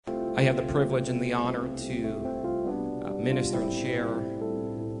I have the privilege and the honor to minister and share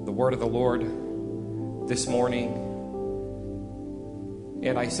the word of the Lord this morning.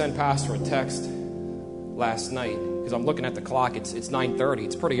 And I sent Pastor a text last night because I'm looking at the clock. It's 9:30.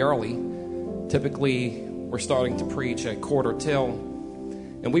 It's pretty early. Typically, we're starting to preach at 9:45.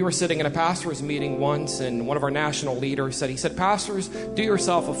 And we were sitting in a pastor's meeting once, and one of our national leaders said, pastors, do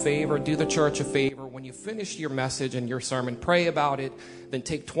yourself a favor, do the church a favor. When you finish your message and your sermon, pray about it, then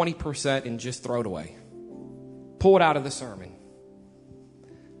take 20% and just throw it away. Pull it out of the sermon.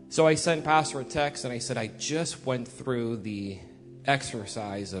 So I sent Pastor a text, and I said, I just went through the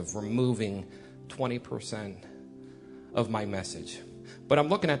exercise of removing 20% of my message. But I'm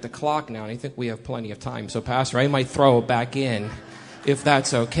looking at the clock now, and I think we have plenty of time. So, Pastor, I might throw it back in, if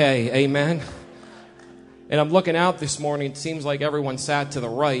that's okay. Amen? And I'm looking out this morning. It seems like everyone sat to the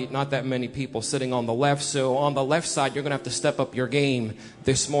right, not that many people sitting on the left. So on the left side, you're going to have to step up your game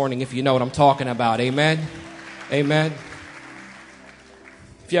this morning, if you know what I'm talking about. Amen? Amen?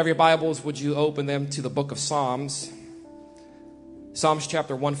 If you have your Bibles, would you open them to the book of Psalms? Psalms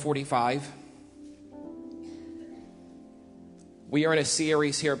chapter 145. We are in a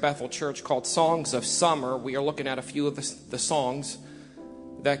series here at Bethel Church called Songs of Summer. We are looking at a few of the songs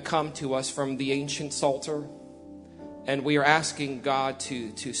that come to us from the ancient Psalter. And we are asking God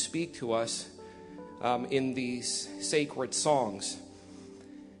to speak to us in these sacred songs.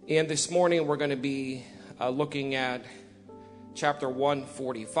 And this morning we're going to be looking at chapter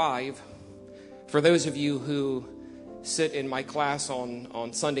 145. For those of you who sit in my class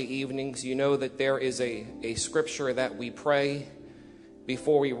on Sunday evenings, you know that there is a scripture that we pray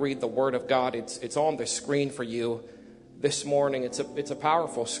before we read the Word of God. It's on the screen for you this morning. It's a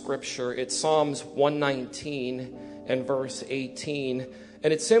powerful scripture. It's Psalms 119 and verse 18.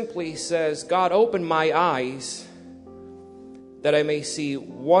 And it simply says, God, open my eyes that I may see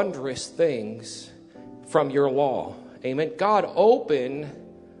wondrous things from your law. Amen. God, open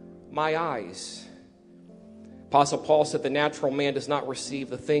my eyes. Apostle Paul said the natural man does not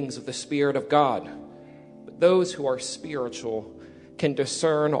receive the things of the Spirit of God, but those who are spiritual can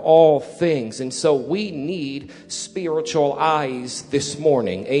discern all things. And so we need spiritual eyes this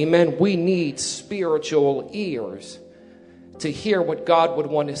morning. Amen. We need spiritual ears to hear what God would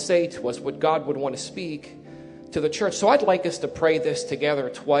want to say to us, what God would want to speak to the church. So I'd like us to pray this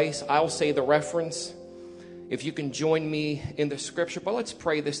together twice. I'll say the reference, if you can join me in the scripture, but let's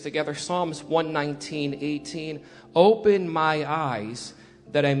pray this together. Psalms 119:18. Open my eyes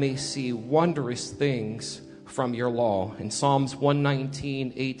that I may see wondrous things from your law. In Psalms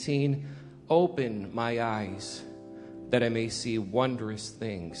 119:18, open my eyes that I may see wondrous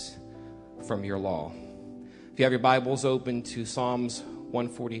things from your law. If you have your Bibles open to Psalms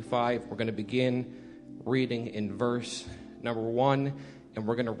 145, we're going to begin reading in verse number 1, and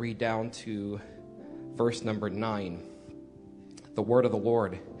we're going to read down to verse number 9. The word of the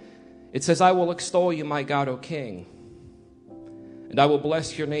Lord. It says, I will extol you, my God, O King, and I will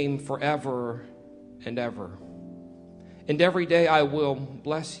bless your name forever and ever. And every day I will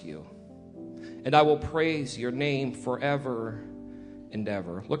bless you, and I will praise your name forever and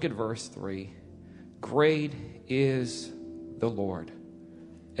ever. Look at verse 3. Great is the Lord,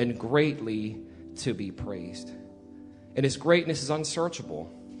 and greatly to be praised, and his greatness is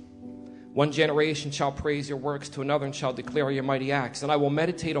unsearchable. One generation shall praise your works to another and shall declare your mighty acts. And I will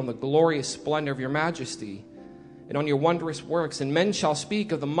meditate on the glorious splendor of your majesty and on your wondrous works. And men shall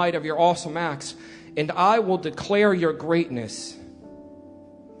speak of the might of your awesome acts. And I will declare your greatness.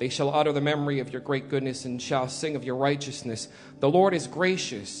 They shall utter the memory of your great goodness and shall sing of your righteousness. The Lord is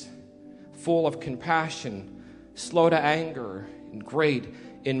gracious, full of compassion, slow to anger, and great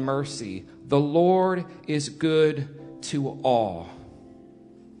in mercy. The Lord is good to all.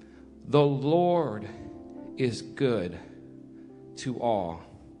 The Lord is good to all,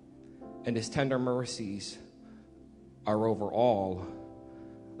 and his tender mercies are over all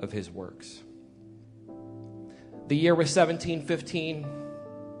of his works. The year was 1715.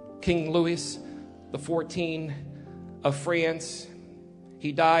 King Louis XIV of France,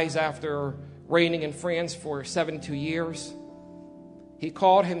 he dies after reigning in France for 72 years. He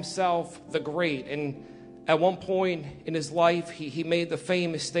called himself the Great, and at one point in his life, he made the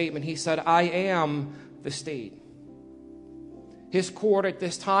famous statement. He said, I am the state. His court at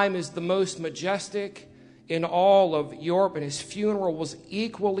this time is the most majestic in all of Europe, and his funeral was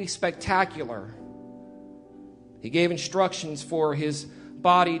equally spectacular. He gave instructions for his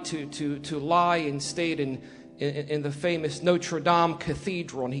body to lie in state in the famous Notre Dame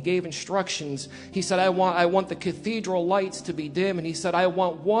Cathedral, and he gave instructions. He said, I want the cathedral lights to be dim, and he said, I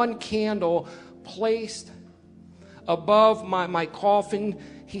want one candle placed above my coffin.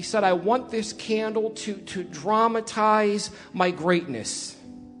 he said, I want this candle to dramatize my greatness.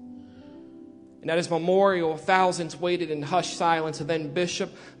 And at his memorial, thousands waited in hushed silence. And then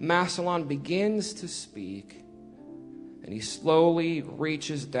Bishop Massillon begins to speak. And he slowly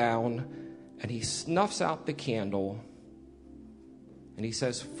reaches down and he snuffs out the candle. And he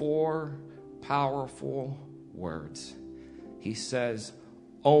says 4 powerful words. He says,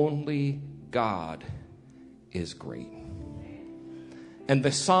 only God is great. And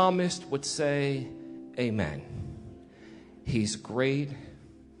the psalmist would say, amen. He's great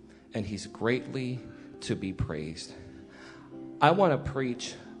and he's greatly to be praised. I want to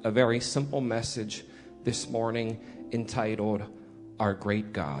preach a very simple message this morning entitled, Our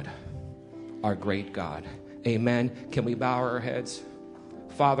Great God. Our Great God. Amen. Can we bow our heads?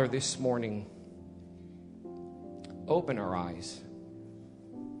 Father, this morning, open our eyes.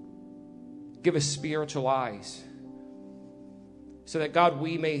 Give us spiritual eyes so that, God,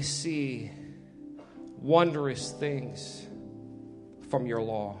 we may see wondrous things from your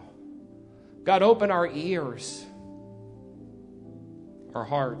law. God, open our ears, our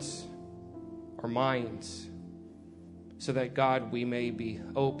hearts, our minds, so that, God, we may be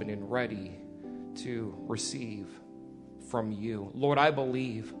open and ready to receive from you. Lord, I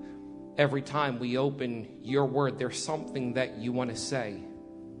believe every time we open your word, there's something that you want to say.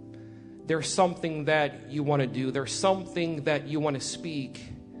 There's something that you want to do. There's something that you want to speak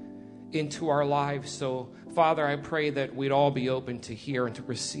into our lives. So, Father, I pray that we'd all be open to hear and to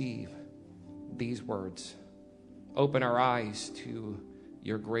receive these words. Open our eyes to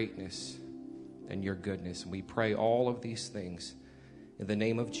your greatness and your goodness. And we pray all of these things in the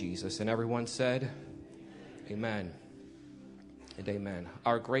name of Jesus. And everyone said, amen and amen.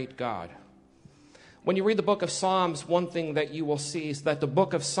 Our great God. When you read the book of Psalms, one thing that you will see is that the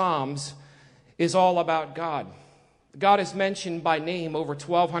book of Psalms is all about God. God is mentioned by name over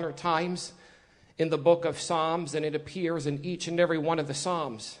 1,200 times in the book of Psalms, and it appears in each and every one of the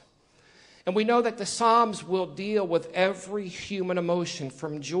Psalms. And we know that the Psalms will deal with every human emotion,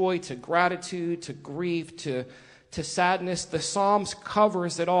 from joy to gratitude to grief to sadness. The Psalms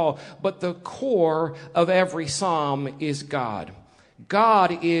covers it all, but the core of every Psalm is God.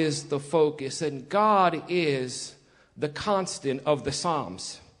 God is the focus, and God is the constant of the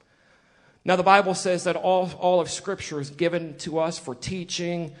Psalms. Now, the Bible says that all of Scripture is given to us for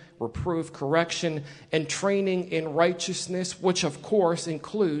teaching, reproof, correction, and training in righteousness, which, of course,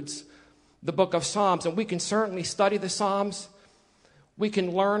 includes the book of Psalms. And we can certainly study the Psalms. We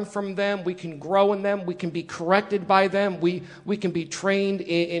can learn from them. We can grow in them. We can be corrected by them. We can be trained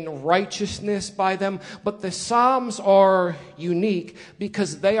in righteousness by them. But the Psalms are unique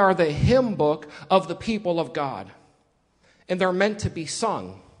because they are the hymn book of the people of God. And they're meant to be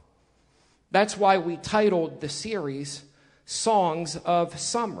sung. That's why we titled the series Songs of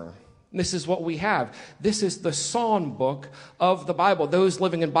Summer. This is what we have. This is the song book of the Bible. Those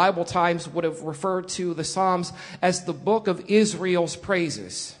living in Bible times would have referred to the Psalms as the book of Israel's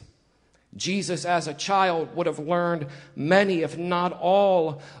praises. Jesus, as a child, would have learned many, if not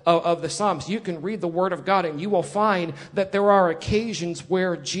all, of the Psalms. You can read the Word of God and you will find that there are occasions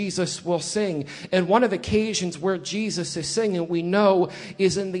where Jesus will sing. And one of the occasions where Jesus is singing, we know,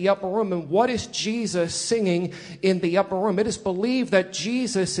 is in the upper room. And what is Jesus singing in the upper room? It is believed that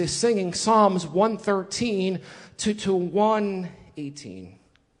Jesus is singing Psalms 113 to 118.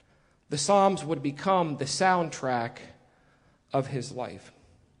 The Psalms would become the soundtrack of his life.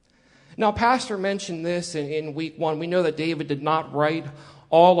 Now, Pastor mentioned this in week 1. We know that David did not write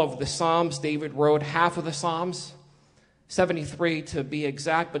all of the Psalms. David wrote half of the Psalms, 73 to be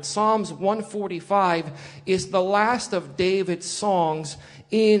exact. But Psalms 145 is the last of David's songs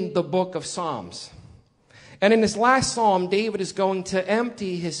in the book of Psalms. And in this last psalm, David is going to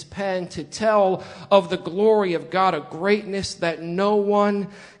empty his pen to tell of the glory of God, a greatness that no one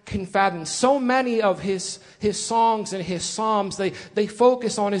can fathom. So many of his songs and his psalms, they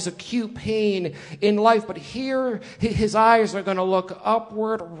focus on his acute pain in life. But here, his eyes are going to look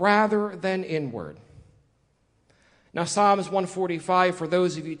upward rather than inward. Now, Psalms 145, for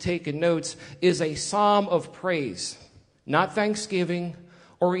those of you taking notes, is a psalm of praise, not thanksgiving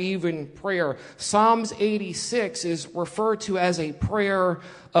or even prayer. Psalms 86 is referred to as a prayer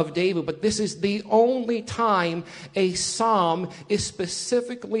of David, but this is the only time a psalm is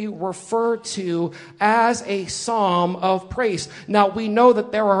specifically referred to as a psalm of praise. Now, we know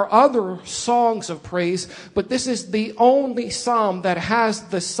that there are other songs of praise, but this is the only psalm that has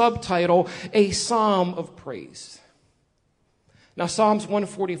the subtitle, a psalm of praise. Now, Psalms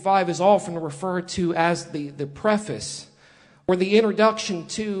 145 is often referred to as the preface or the introduction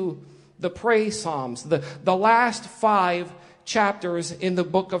to the praise psalms. The last 5 chapters in the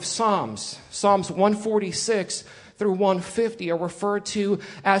book of Psalms. Psalms 146 through 150 are referred to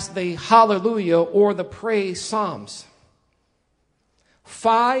as the Hallelujah or the Praise Psalms.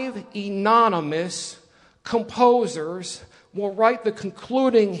 5 anonymous composers will write the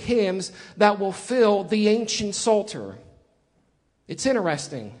concluding hymns that will fill the ancient Psalter. It's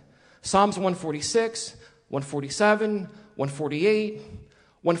interesting. Psalms 146, 147, 148,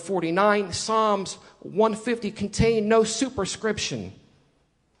 149, Psalms 150 contain no superscription,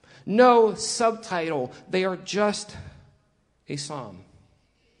 no subtitle. They are just a psalm.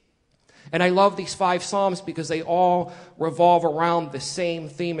 And I love these 5 psalms because they all revolve around the same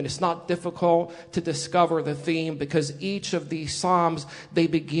theme. And it's not difficult to discover the theme because each of these psalms, they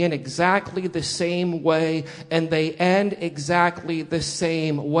begin exactly the same way and they end exactly the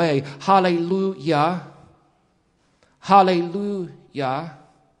same way. Hallelujah. Hallelujah.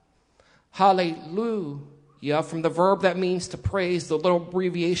 Hallelujah. From the verb that means to praise, the little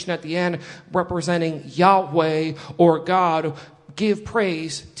abbreviation at the end representing Yahweh or God. Give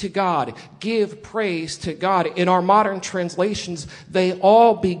praise to God. Give praise to God. In our modern translations, they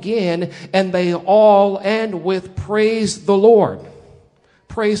all begin and they all end with praise the Lord.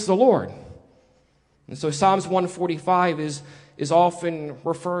 Praise the Lord. And so Psalms 145 is often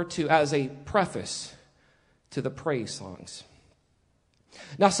referred to as a preface to the praise songs.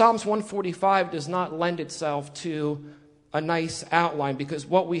 Now, Psalms 145 does not lend itself to a nice outline because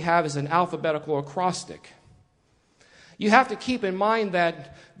what we have is an alphabetical acrostic. You have to keep in mind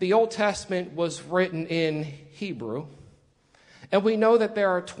that the Old Testament was written in Hebrew, and we know that there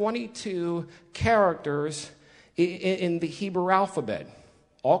are 22 characters in the Hebrew alphabet,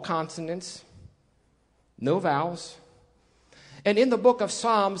 all consonants, no vowels. And in the book of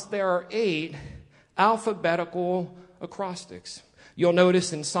Psalms, there are 8 alphabetical acrostics. You'll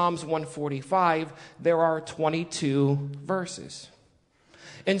notice in Psalms 145, there are 22 verses.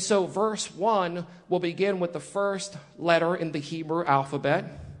 And so verse 1 will begin with the first letter in the Hebrew alphabet.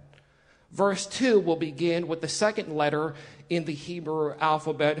 Verse 2 will begin with the second letter in the Hebrew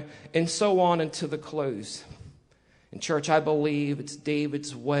alphabet, and so on until the close. In church, I believe it's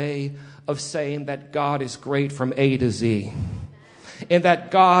David's way of saying that God is great from A to Z. And that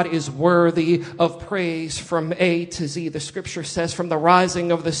God is worthy of praise from A to Z. The scripture says from the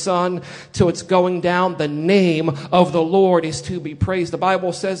rising of the sun till it's going down, the name of the Lord is to be praised. The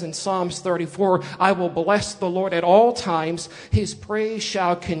Bible says in Psalms 34, I will bless the Lord at all times. His praise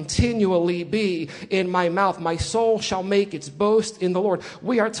shall continually be in my mouth. My soul shall make its boast in the Lord.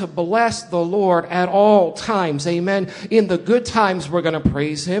 We are to bless the Lord at all times. Amen. In the good times, we're going to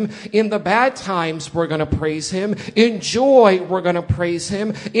praise him. In the bad times, we're going to praise him. In joy, we're going to praise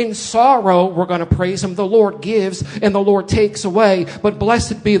him. In sorrow, we're going to praise him. The Lord gives and the Lord takes away. But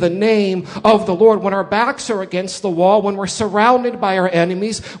blessed be the name of the Lord. When our backs are against the wall, when we're surrounded by our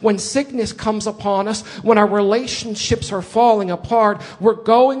enemies, when sickness comes upon us, when our relationships are falling apart, we're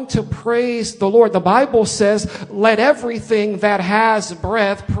going to praise the Lord. The Bible says, let everything that has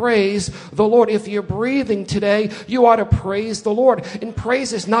breath praise the Lord. If you're breathing today, you ought to praise the Lord. And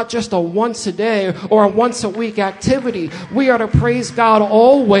praise is not just a once a day or a once a week activity. We are to praise God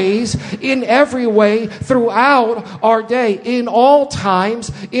always, in every way, throughout our day, in all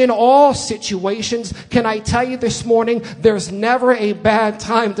times, in all situations. Can I tell you this morning, there's never a bad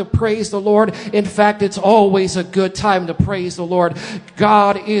time to praise the Lord. In fact, it's always a good time to praise the Lord.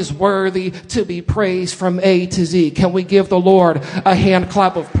 God is worthy to be praised from A to Z. Can we give the Lord a hand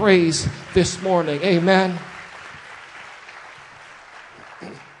clap of praise this morning? Amen.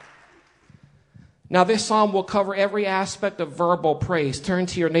 Now, this psalm will cover every aspect of verbal praise. Turn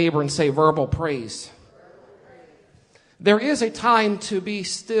to your neighbor and say, verbal praise. There is a time to be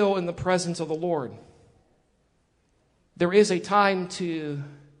still in the presence of the Lord. There is a time to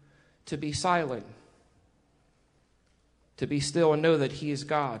be silent, to be still and know that he is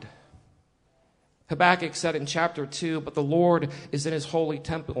God. Habakkuk said in chapter 2, but the Lord is in his holy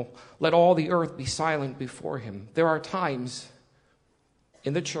temple. Let all the earth be silent before him. There are times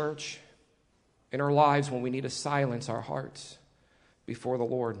in the church, in our lives, when we need to silence our hearts before the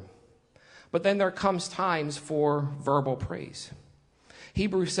Lord. But then there comes times for verbal praise.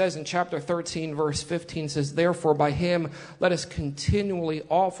 Hebrews says in chapter 13, verse 15, says, therefore by him let us continually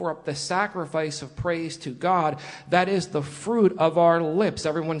offer up the sacrifice of praise to God. That is the fruit of our lips.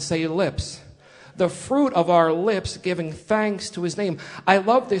 Everyone say lips. the fruit of our lips giving thanks to his name. I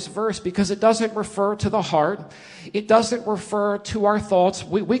love this verse because it doesn't refer to the heart. It doesn't refer to our thoughts.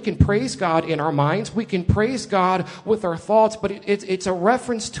 We can praise God in our minds. We can praise God with our thoughts, but it's a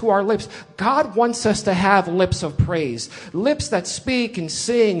reference to our lips. God wants us to have lips of praise, lips that speak and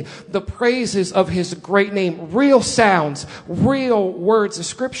sing the praises of his great name. Real sounds, real words. The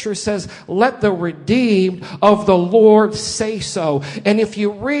scripture says, let the redeemed of the Lord say so. And if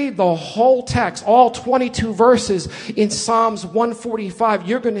you read the whole text, all 22 verses in Psalms 145,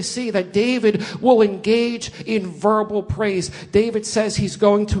 you're going to see that David will engage in verbal praise. David says he's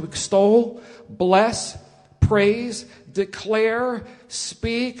going to extol, bless, praise, declare,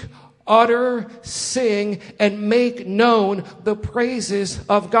 speak, utter, sing, and make known the praises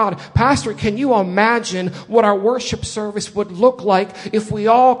of God. Pastor, can you imagine what our worship service would look like if we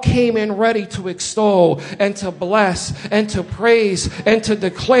all came in ready to extol and to bless and to praise and to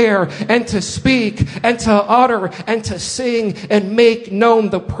declare and to speak and to utter and to sing and make known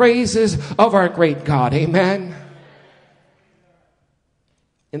the praises of our great God? Amen.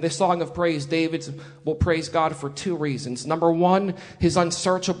 In this song of praise, David will praise God for two reasons. Number one, his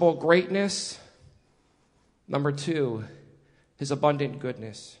unsearchable greatness. Number two, his abundant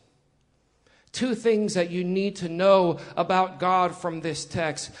goodness. Two things that you need to know about God from this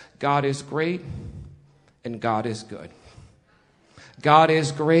text. God is great and God is good. God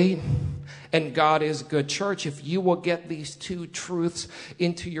is great and God is good. Church, if you will get these two truths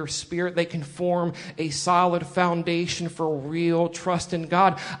into your spirit, they can form a solid foundation for real trust in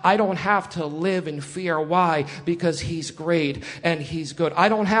God. I don't have to live in fear. Why? Because he's great and he's good. I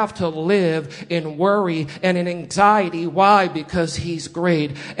don't have to live in worry and in anxiety. Why? Because he's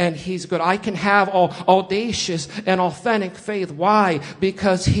great and he's good. I can have audacious and authentic faith. Why?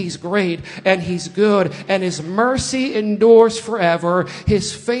 Because he's great and he's good, and his mercy endures forever.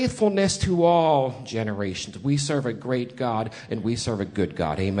 His faithfulness to all generations. We serve a great God and we serve a good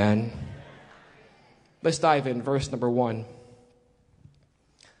God. Amen. Let's dive in. Verse number 1.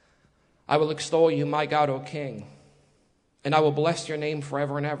 I will extol you, my God, O King, and I will bless your name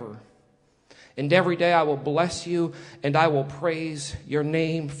forever and ever. And every day I will bless you and I will praise your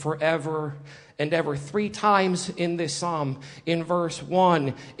name forever and ever. 3 times in this psalm, in verse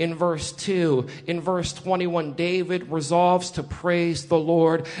 1, in verse 2, in verse 21, David resolves to praise the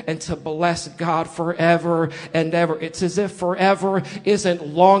Lord and to bless God forever and ever. It's as if forever isn't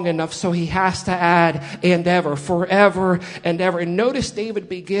long enough, so he has to add and ever, forever and ever. And notice David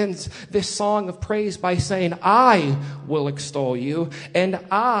begins this song of praise by saying, I will extol you and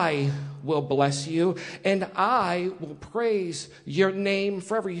I will bless you, and I will praise your name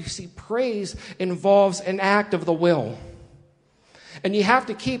forever. You see, praise involves an act of the will. And you have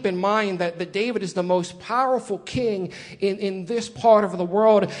to keep in mind that David is the most powerful king in this part of the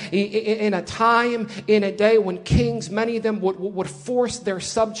world, in a time, in a day when kings, many of them would force their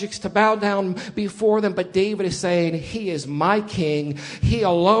subjects to bow down before them. But David is saying, he is my king. He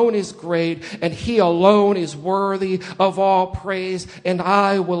alone is great, and he alone is worthy of all praise, and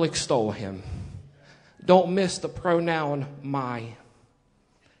I will extol him. Don't miss the pronoun my.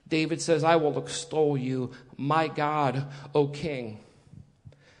 David says, I will extol you, my God, O King.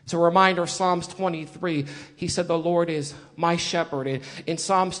 It's a reminder of Psalms 23. He said, the Lord is my shepherd. In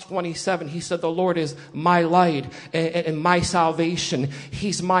Psalms 27, he said, the Lord is my light and my salvation.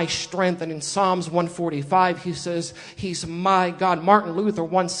 He's my strength. And in Psalms 145, he says, he's my God. Martin Luther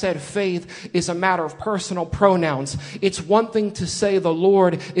once said, faith is a matter of personal pronouns. It's one thing to say the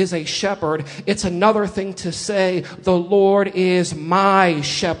Lord is a shepherd. It's another thing to say the Lord is my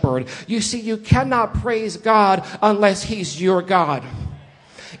shepherd. You see, you cannot praise God unless he's your God.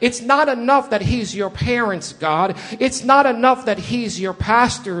 It's not enough that he's your parents' God. It's not enough that he's your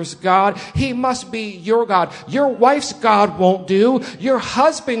pastor's God. He must be your God. Your wife's God won't do. Your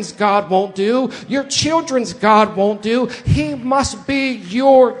husband's God won't do. Your children's God won't do. He must be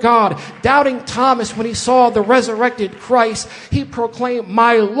your God. Doubting Thomas, when he saw the resurrected Christ, he proclaimed,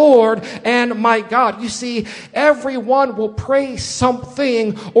 my Lord and my God. You see, everyone will praise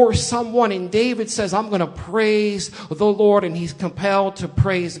something or someone. And David says, I'm going to praise the Lord. And he's compelled to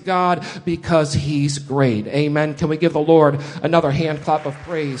praise God because he's great. Amen. Can we give the Lord another hand clap of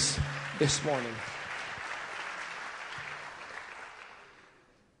praise this morning?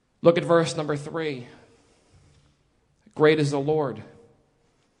 Look at verse number 3. Great is the Lord,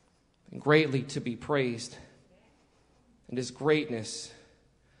 and greatly to be praised, and his greatness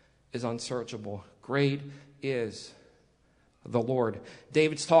is unsearchable. Great is the Lord.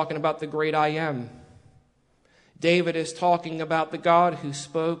 David's talking about the great I am. David is talking about the God who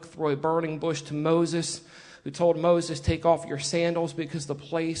spoke through a burning bush to Moses, who told Moses, take off your sandals because the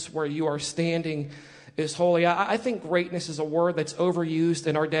place where you are standing is holy. I think greatness is a word that's overused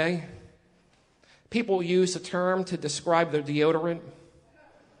in our day. People use the term to describe their deodorant,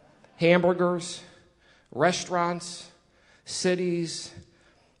 hamburgers, restaurants, cities,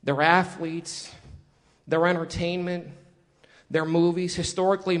 their athletes, their entertainment, their movies.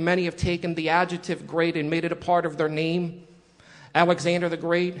 Historically, many have taken the adjective great and made it a part of their name. Alexander the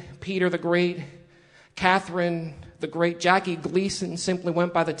Great, Peter the Great, Catherine the Great, Jackie Gleason simply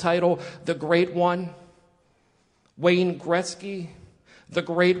went by the title, the Great One. Wayne Gretzky, the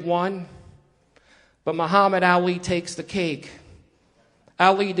Great One. But Muhammad Ali takes the cake.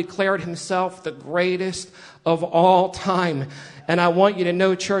 Ali declared himself the greatest of all time. And I want you to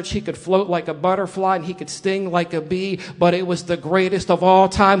know, church, he could float like a butterfly and he could sting like a bee, but it was the greatest of all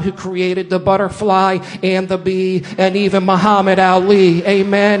time who created the butterfly and the bee and even Muhammad Ali.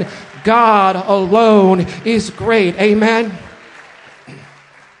 Amen. God alone is great. Amen.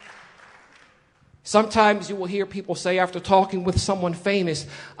 Sometimes you will hear people say after talking with someone famous,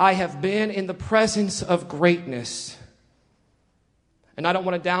 I have been in the presence of greatness. And I don't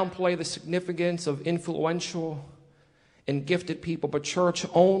want to downplay the significance of influential and gifted people, but church,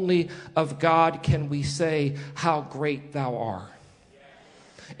 only of God can we say, how great thou art.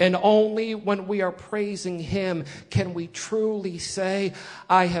 And only when we are praising him can we truly say,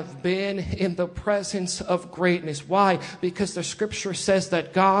 I have been in the presence of greatness. Why? Because the scripture says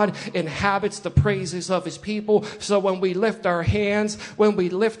that God inhabits the praises of his people. So when we lift our hands, when we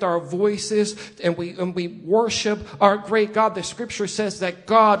lift our voices, and we worship our great God, the scripture says that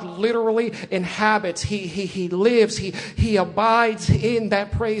God literally inhabits. He lives. He abides in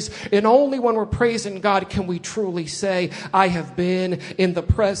that praise. And only when we're praising God can we truly say, I have been in the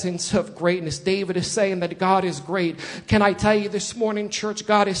presence of greatness. David is saying that God is great. Can I tell you this morning, church,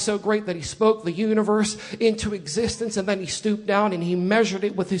 God is so great that he spoke the universe into existence and then he stooped down and he measured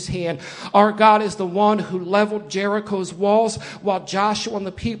it with his hand. Our God is the one who leveled Jericho's walls while Joshua and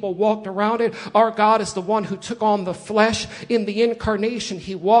the people walked around it. Our God is the one who took on the flesh in the incarnation.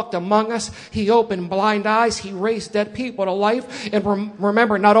 He walked among us. He opened blind eyes. He raised dead people to life. And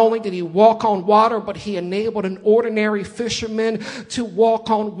remember, not only did he walk on water, but he enabled an ordinary fisherman to walk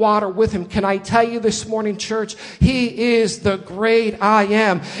on water with him. Can I tell you this morning, church, he is the great I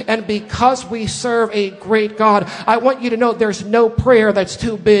am. And because we serve a great God, I want you to know there's no prayer that's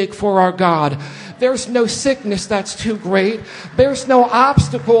too big for our God. There's no sickness that's too great. There's no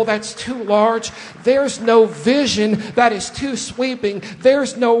obstacle that's too large. There's no vision that is too sweeping.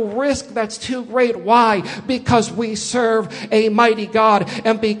 There's no risk that's too great. Why? Because we serve a mighty God.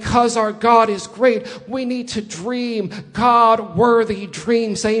 And because our God is great, we need to dream God-worthy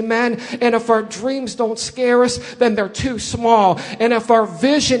dreams. Amen. And if our dreams don't scare us, then they're too small. And if our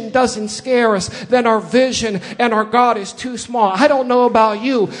vision doesn't scare us, then our vision and our God is too small. I don't know about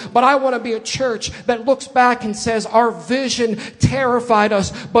you, but I want to be a church that looks back and says, our vision terrified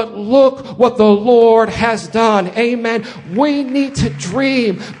us, but look what the Lord has done. Amen. We need to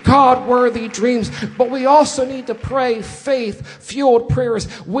dream God-worthy dreams, but we also need to pray faith-fueled prayers.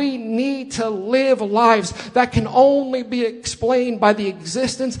 We need to live lives that can only be explained by the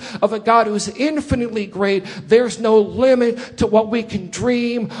existence of a God who is infinitely great. There's no limit to what we can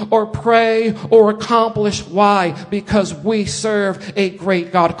dream or pray or accomplish. Why? Because we serve a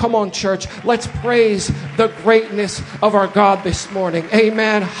great God. Come on, church. Let's praise the greatness of our God this morning.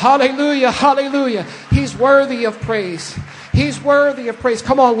 Amen. Hallelujah. Hallelujah. He's worthy of praise. He's worthy of praise.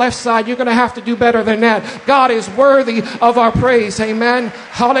 Come on, left side. You're going to have to do better than that. God is worthy of our praise. Amen.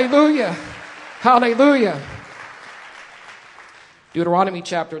 Hallelujah. Hallelujah. Deuteronomy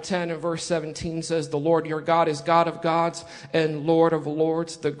chapter 10 and verse 17 says, the Lord your God is God of gods and Lord of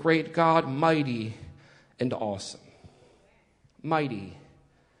lords, the great God, mighty and awesome. Mighty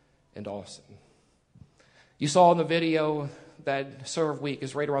and awesome. You saw in the video that Serve Week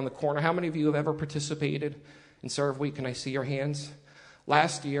is right around the corner. How many of you have ever participated in Serve Week? Can I see your hands?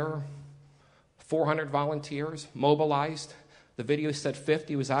 Last year, 400 volunteers mobilized. The video said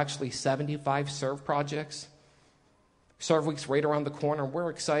 50. It was actually 75 Serve projects. Serve Week's right around the corner.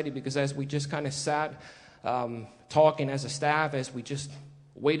 We're excited because as we just kind of sat talking as a staff, as we just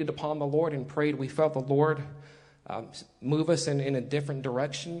waited upon the Lord and prayed, we felt the Lord move us in a different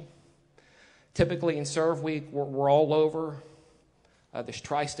direction. Typically in Serve Week, we're all over this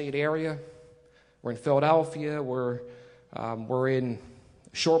tri-state area. We're in Philadelphia. We're in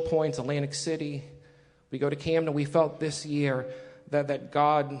Short Points, Atlantic City. We go to Camden. We felt this year that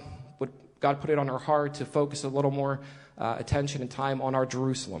God put it on our heart to focus a little more attention and time on our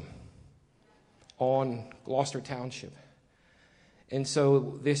Jerusalem, on Gloucester Township. And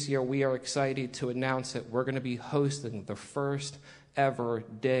so this year we are excited to announce that we're going to be hosting the first ever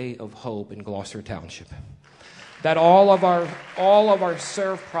Day of Hope in Gloucester Township. That all of our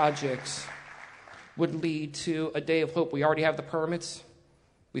serve projects would lead to a Day of Hope. We already have the permits.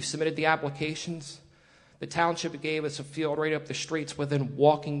 We've submitted the applications. The township gave us a field right up the streets within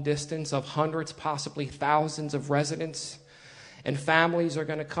walking distance of hundreds, possibly thousands of residents. And families are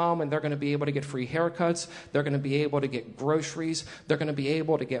going to come and they're going to be able to get free haircuts. They're going to be able to get groceries. They're going to be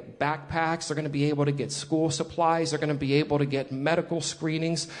able to get backpacks. They're going to be able to get school supplies. They're going to be able to get medical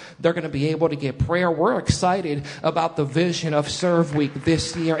screenings. They're going to be able to get prayer. We're excited about the vision of Serve Week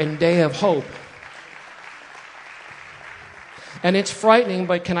this year and Day of Hope. And it's frightening,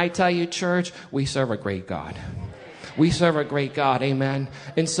 but can I tell you, church, we serve a great God. We serve a great God, amen.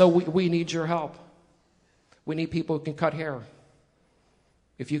 And so we need your help. We need people who can cut hair.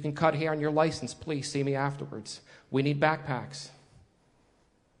 If you can cut hair on your license, please see me afterwards. We need backpacks.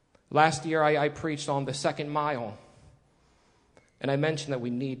 Last year, I preached on the 2nd mile. And I mentioned that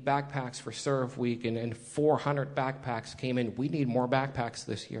we need backpacks for Serve Week, and 400 backpacks came in. We need more backpacks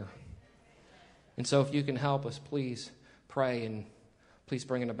this year. And so if you can help us, please pray and please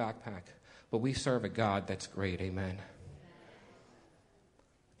bring in a backpack. But we serve a God that's great, amen.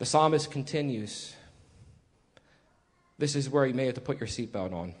 The psalmist continues. This is where you may have to put your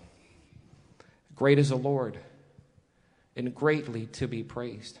seatbelt on. Great is the Lord, and greatly to be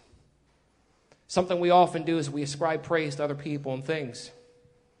praised. Something we often do is we ascribe praise to other people and things.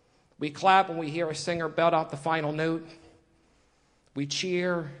 We clap when we hear a singer belt out the final note. We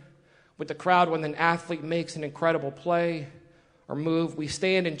cheer with the crowd when an athlete makes an incredible play or move. We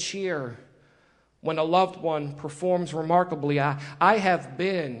stand and cheer when a loved one performs remarkably. I have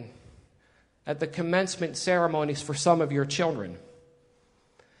been at the commencement ceremonies for some of your children.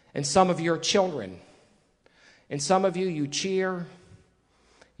 And some of your children. And some of you cheer,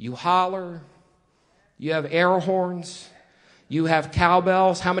 you holler, you have air horns, you have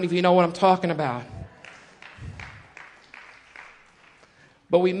cowbells. How many of you know what I'm talking about?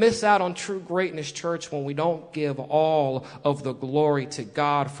 But we miss out on true greatness, church, when we don't give all of the glory to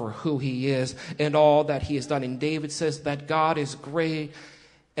God for who he is and all that he has done. And David says that God is great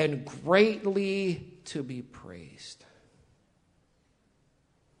and greatly to be praised.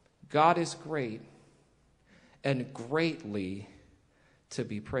 God is great and greatly to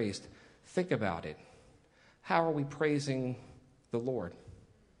be praised. Think about it. How are we praising the Lord?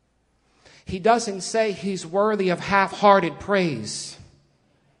 He doesn't say he's worthy of half-hearted praise.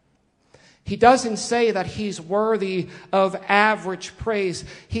 He doesn't say that he's worthy of average praise.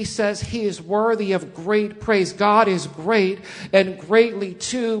 He says he is worthy of great praise. God is great and greatly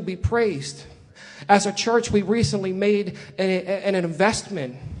to be praised. As a church, we recently made an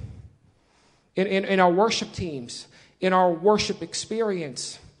investment in our worship teams, in our worship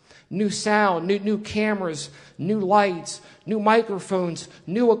experience. New sound, new cameras, new lights, new microphones,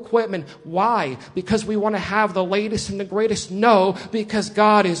 new equipment. Why? Because we want to have the latest and the greatest? No, because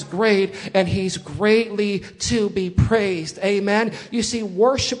God is great and he's greatly to be praised. Amen. You see,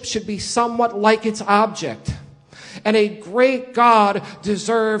 worship should be somewhat like its object. And a great God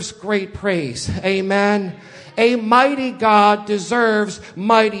deserves great praise. Amen. A mighty God deserves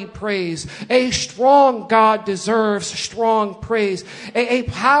mighty praise. A strong God deserves strong praise. A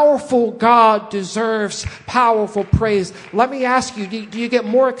powerful God deserves powerful praise. Let me ask you, do you get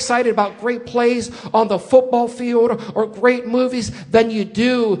more excited about great plays on the football field or great movies than you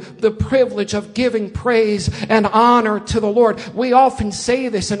do the privilege of giving praise and honor to the Lord? We often say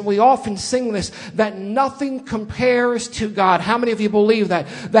this and we often sing this, that nothing compares to God. How many of you believe that?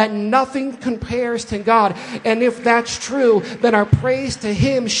 That nothing compares to God. And if that's true, then our praise to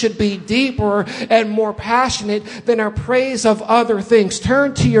him should be deeper and more passionate than our praise of other things.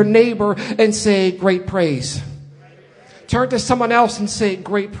 Turn to your neighbor and say, great praise. Turn to someone else and say,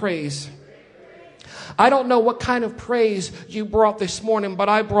 great praise. I don't know what kind of praise you brought this morning, but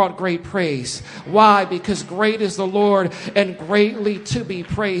I brought great praise. Why? Because great is the Lord and greatly to be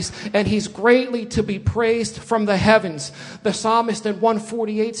praised. And he's greatly to be praised from the heavens. The psalmist in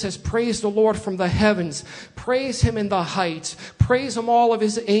 148 says, praise the Lord from the heavens. Praise him in the heights. Praise him all of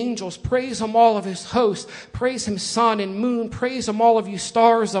his angels. Praise him all of his hosts. Praise him sun and moon. Praise him all of you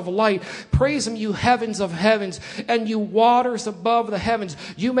stars of light. Praise him you heavens of heavens and you waters above the heavens.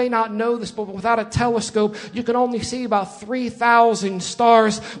 You may not know this, but without a telescope, telescope, you can only see about 3,000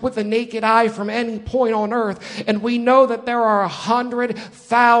 stars with the naked eye from any point on Earth. And we know that there are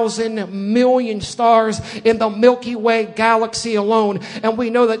 100,000 million stars in the Milky Way galaxy alone. And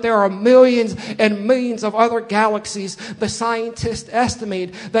we know that there are millions and millions of other galaxies. The scientists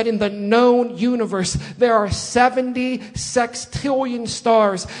estimate that in the known universe, there are 70 sextillion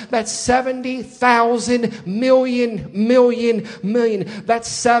stars. That's 70,000 million. That's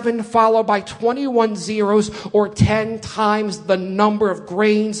 7 followed by 21 zeros, or 10 times the number of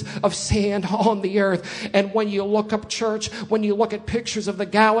grains of sand on the earth. And when you look up, church, when you look at pictures of the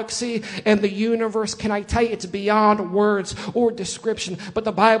galaxy and the universe, can I tell you, it's beyond words or description. But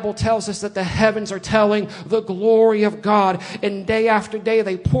the Bible tells us that the heavens are telling the glory of God. And day after day,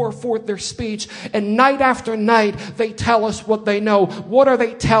 they pour forth their speech. And night after night, they tell us what they know. What are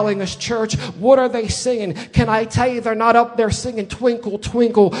they telling us, church? What are they singing? Can I tell you, they're not up there singing Twinkle,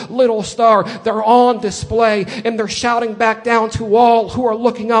 Twinkle, Little Star. They're on display, and they're shouting back down to all who are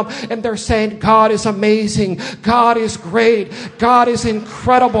looking up, and they're saying, God is amazing. God is great. God is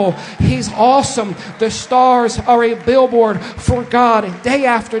incredible. He's awesome. The stars are a billboard for God day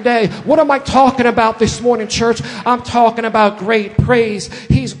after day. What am I talking about this morning, church? I'm talking about great praise.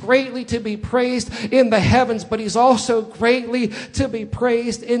 He's greatly to be praised in the heavens, but he's also greatly to be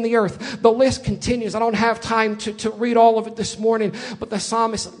praised in the earth. The list continues. I don't have time to read all of it this morning, but the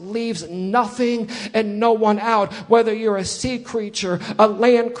psalmist leaves nothing and no one out. Whether you're a sea creature, a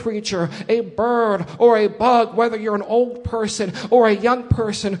land creature, a bird, or a bug, whether you're an old person or a young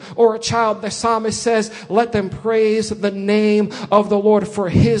person or a child, the psalmist says, let them praise the name of the Lord, for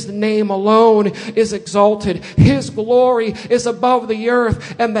his name alone is exalted. His glory is above the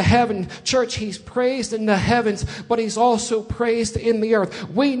earth and the heaven. Church, he's praised in the heavens, but he's also praised in the earth.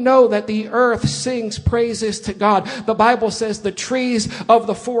 We know that the earth sings praises to God. The Bible says the trees of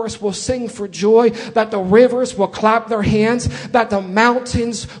the forest will sing for joy, that the rivers will clap their hands, that the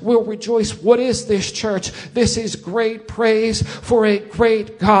mountains will rejoice. What is this, church? This is great praise for a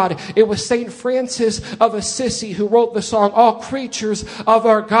great God. It was St. Francis of Assisi who wrote the song, all creatures of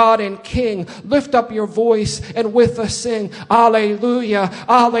our God and King, lift up your voice and with us sing, Alleluia,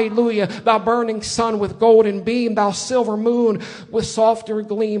 Alleluia. Thou burning sun with golden beam, thou silver moon with softer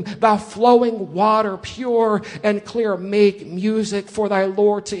gleam, thou flowing water pure and clear, make music for thy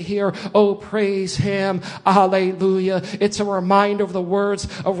Lord to hear. Oh, praise him. Alleluia. It's a reminder of the words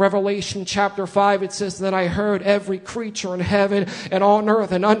of Revelation chapter 5. It says that I heard every creature in heaven and on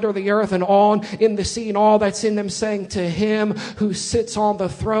earth and under the earth and on in the sea and all that's in them saying, to him who sits on the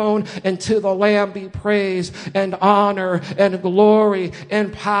throne and to the Lamb be praise and honor and glory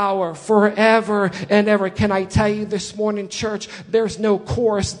and power forever and ever. Can I tell you this morning, church, there's no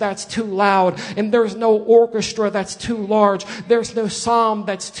chorus that's too loud, and there's no orchestra that's too large. There's no psalm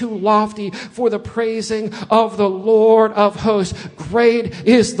that's too lofty for the praising of the Lord of hosts. Great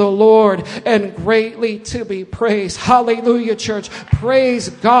is the Lord and greatly to be praised. Hallelujah, church. Praise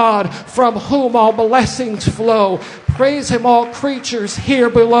God, from whom all blessings flow. Praise him, all creatures here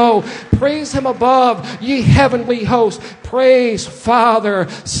below. Praise him above, ye heavenly hosts. Praise Father,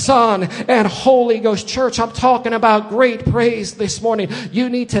 Son, and Holy Ghost. Church, I'm talking about great praise this morning. You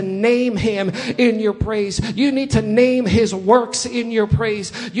need to name him in your praise. You need to name his works in your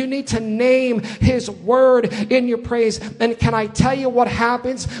praise. You need to name his word in your praise. And can I tell you what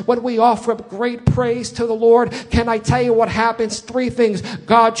happens when we offer up great praise to the Lord? Can I tell you what happens? 3 things.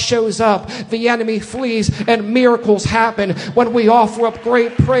 God shows up, the enemy flees, and miracles happen when we offer up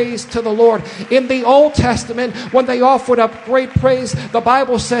great praise to the Lord. In the Old Testament, when they offered up great praise, the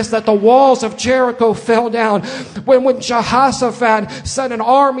Bible says that the walls of Jericho fell down. When Jehoshaphat sent an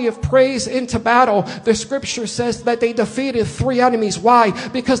army of praise into battle, the scripture says that they defeated 3 enemies. Why?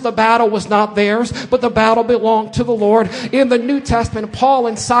 Because the battle was not theirs, but the battle belonged to the Lord. In the New Testament, Paul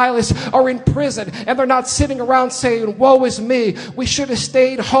and Silas are in prison, and they're not sitting around saying, woe is me, we should have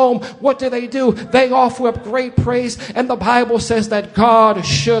stayed home. What do? They offer up great praise, and the Bible says that God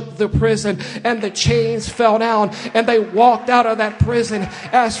shook the prison, and the chains fell down, and they walked out of that prison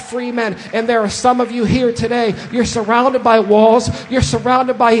as free men. And there are some of you here today, you're surrounded by walls, you're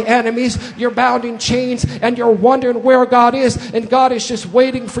surrounded by enemies, you're bound in chains, and you're wondering where God is, and God is just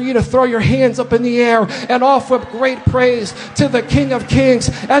waiting for you to throw your hands up in the air and offer up great praise to the King of Kings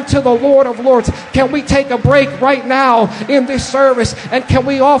and to the Lord of Lords. Can we take a break right now in this service, and can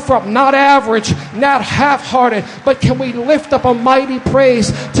we offer up not average, not half-hearted, but can we lift up a mighty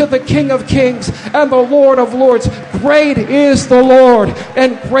praise to the King of Kings and the Lord of Lords? Great is the Lord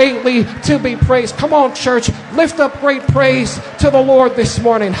and greatly to be praised. Come on, church, lift up great praise to the Lord this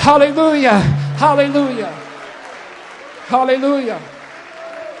morning. Hallelujah, hallelujah, hallelujah.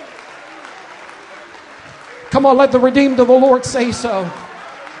 Come on, let the redeemed of the Lord say so.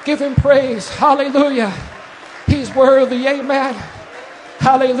 Give him praise. Hallelujah. He's worthy. Amen.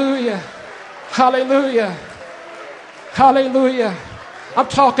 Hallelujah. Hallelujah. Hallelujah. I'm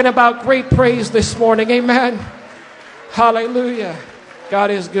talking about great praise this morning. Amen. Hallelujah. God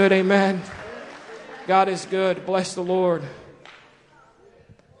is good. Amen. God is good. Bless the Lord.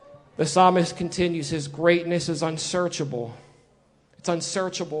 The psalmist continues, his greatness is unsearchable. It's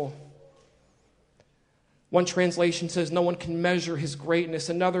unsearchable. One translation says no one can measure his greatness.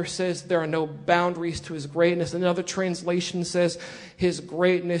 Another says there are no boundaries to his greatness. Another translation says his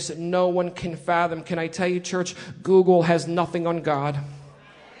greatness no one can fathom. Can I tell you, church, Google has nothing on God.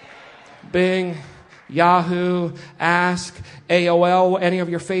 Bing, Yahoo, Ask, AOL, any of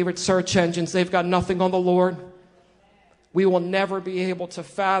your favorite search engines, they've got nothing on the Lord. We will never be able to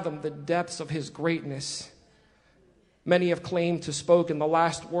fathom the depths of his greatness. Many have claimed to spoken the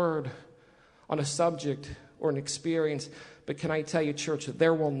last word on a subject or an experience. But can I tell you, church, that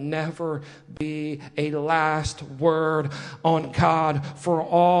there will never be a last word on God for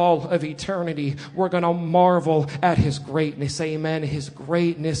all of eternity. We're going to marvel at his greatness. Amen. His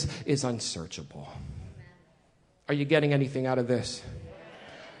greatness is unsearchable. Are you getting anything out of this?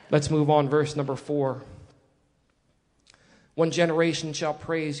 Let's move on. Verse number 4. One generation shall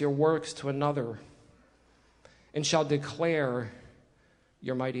praise your works to another and shall declare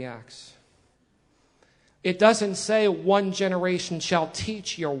your mighty acts. It doesn't say one generation shall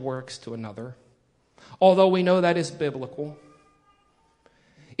teach your works to another, although we know that is biblical.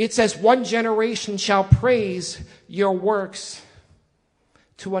 It says one generation shall praise your works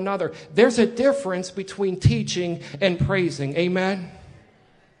to another. There's a difference between teaching and praising. Amen?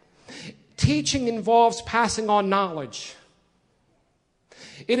 Teaching involves passing on knowledge.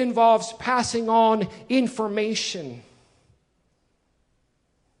 It involves passing on information.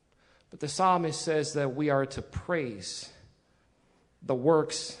 But the psalmist says that we are to praise the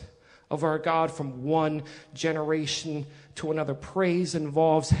works of our God from one generation to another. Praise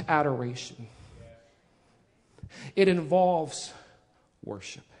involves adoration. It involves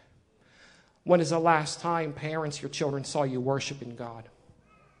worship. When is the last time, parents, your children saw you worshiping God?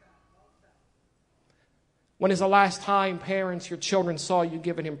 When is the last time, parents, your children saw you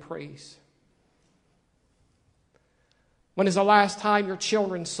giving him praise? When is the last time your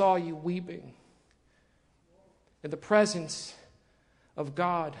children saw you weeping in the presence of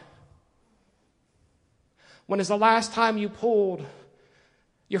God? When is the last time you pulled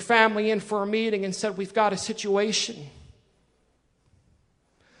your family in for a meeting and said, we've got a situation.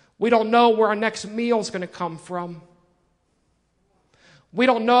 We don't know where our next meal is going to come from. We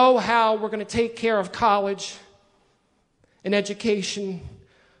don't know how we're going to take care of college and education,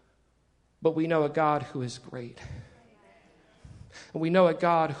 but we know a God who is great. And we know a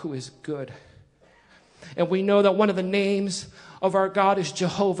God who is good. And we know that one of the names of our God is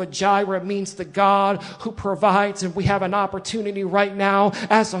Jehovah Jireh, means the God who provides. And we have an opportunity right now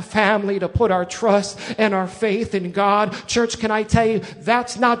as a family to put our trust and our faith in God. Church, can I tell you,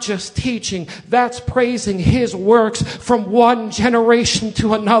 that's not just teaching. That's praising his works from one generation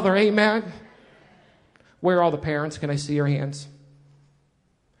to another. Amen. Where are all the parents? Can I see your hands?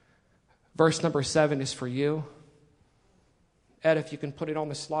 Verse number 7 is for you. Ed, if you can put it on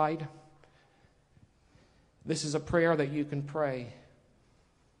the slide. This is a prayer that you can pray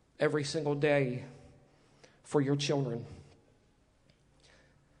every single day for your children.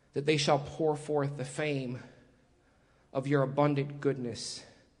 That they shall pour forth the fame of your abundant goodness,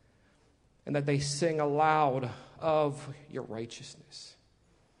 and that they sing aloud of your righteousness.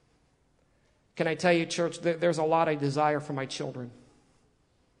 Can I tell you, church, there's a lot I desire for my children.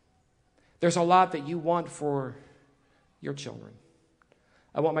 There's a lot that you want for your children.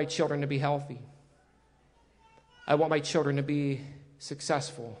 I want my children to be healthy. I want my children to be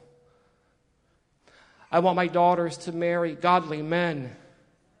successful. I want my daughters to marry godly men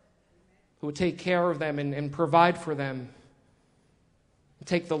who would take care of them and provide for them, and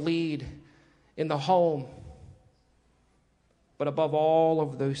take the lead in the home. But above all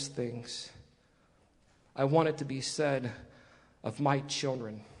of those things, I want it to be said of my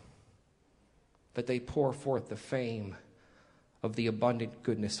children that they pour forth the fame of the abundant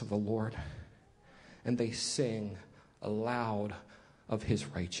goodness of the Lord, and they sing aloud of his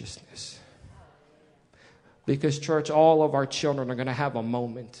righteousness. Because, church, all of our children are going to have a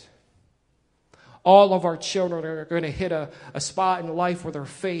moment. All of our children are going to hit a spot in life where their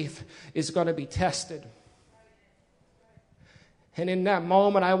faith is going to be tested. And in that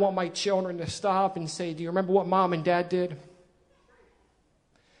moment, I want my children to stop and say, do you remember what mom and dad did?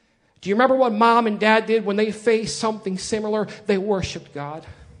 Do you remember what mom and dad did when they faced something similar? They worshiped God.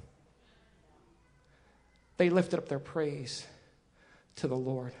 They lifted up their praise to the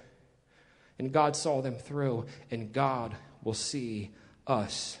Lord. And God saw them through, and God will see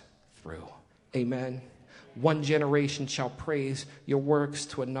us through. Amen. One generation shall praise your works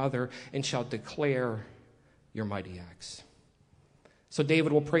to another and shall declare your mighty acts. So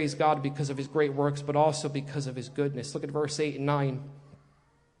David will praise God because of his great works, but also because of his goodness. Look at verse 8 and 9.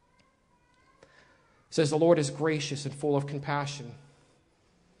 It says, the Lord is gracious and full of compassion.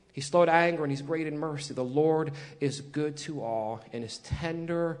 He's slow to anger and he's great in mercy. The Lord is good to all, and his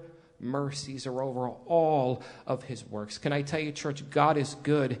tender mercies are over all of his works. Can I tell you, church, God is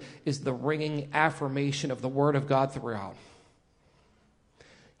good is the ringing affirmation of the word of God throughout.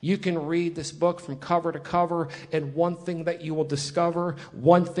 You can read this book from cover to cover, and one thing that you will discover,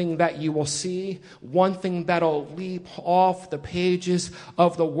 one thing that you will see, one thing that'll leap off the pages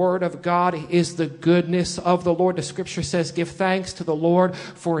of the Word of God is the goodness of the Lord. The Scripture says, give thanks to the Lord,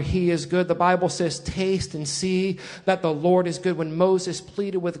 for He is good. The Bible says, taste and see that the Lord is good. When Moses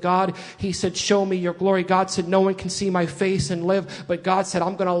pleaded with God, he said, show me your glory. God said, no one can see my face and live. But God said,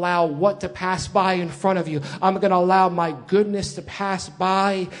 I'm going to allow what to pass by in front of you. I'm going to allow my goodness to pass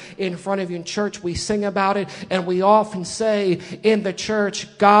by in front of you. In church, we sing about it, and we often say in the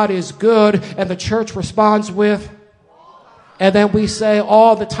church, God is good, and the church responds with, and then we say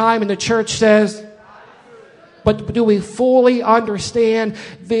all the time, and the church says, but do we fully understand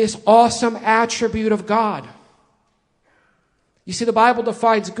this awesome attribute of God? You see, the Bible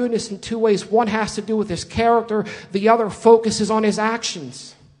defines goodness in two ways. One has to do with his character. The other focuses on his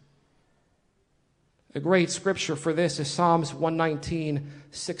actions. A great scripture for this is Psalms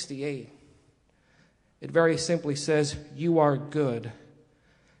 119:68. It very simply says, you are good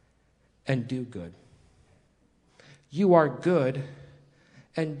and do good. You are good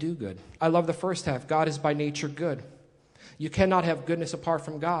and do good. I love the first half. God is by nature good. You cannot have goodness apart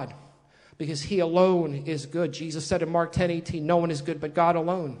from God because he alone is good. Jesus said in Mark 10:18, no one is good but God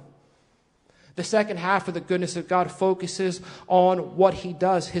alone. The second half of the goodness of God focuses on what he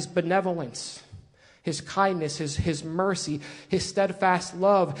does, his benevolence, his kindness, his mercy, his steadfast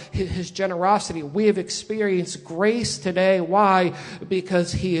love, his generosity. We have experienced grace today. Why?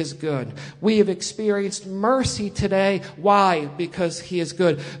 Because he is good. We have experienced mercy today. Why? Because he is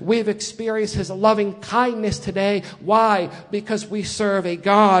good. We have experienced his loving kindness today. Why? Because we serve a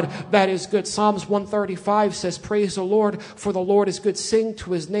God that is good. Psalms 135 says, praise the Lord, for the Lord is good. Sing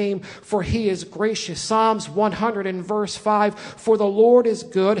to his name, for he is gracious. Psalms 100 and verse 5, for the Lord is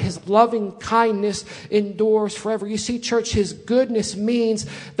good. His loving kindness endures forever. You see, church, his goodness means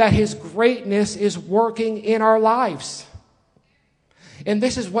that his greatness is working in our lives. And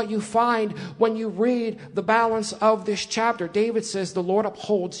this is what you find when you read the balance of this chapter. David says, the Lord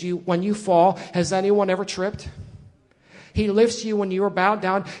upholds you when you fall. Has anyone ever tripped? He lifts you when you are bowed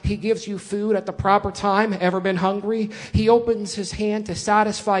down. He gives you food at the proper time. Ever been hungry? He opens his hand to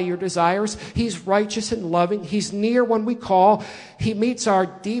satisfy your desires. He's righteous and loving. He's near when we call. He meets our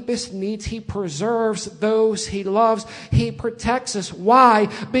deepest needs. He preserves those he loves. He protects us. Why?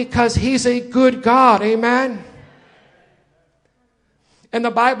 Because he's a good God. Amen? And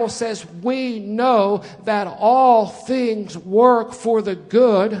the Bible says we know that all things work for the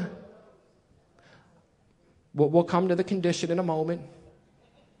good. We'll come to the condition in a moment.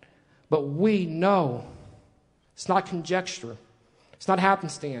 But we know. It's not conjecture. It's not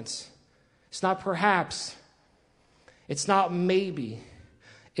happenstance. It's not perhaps. It's not maybe.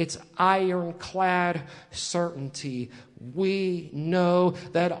 It's ironclad certainty. We know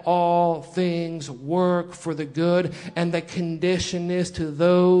that all things work for the good, and the condition is to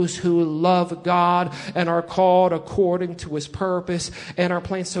those who love God and are called according to his purpose and our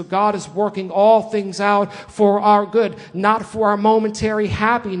plan. So God is working all things out for our good, not for our momentary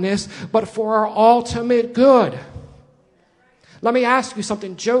happiness, but for our ultimate good. Let me ask you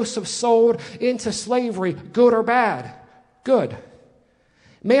something. Joseph sold into slavery, good or bad? Good.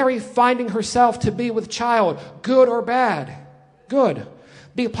 Mary finding herself to be with child, good or bad? Good.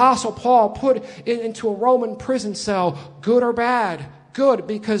 The Apostle Paul put into a Roman prison cell, good or bad? Good,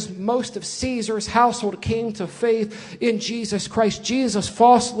 because most of Caesar's household came to faith in Jesus Christ. Jesus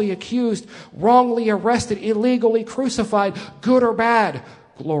falsely accused, wrongly arrested, illegally crucified, good or bad?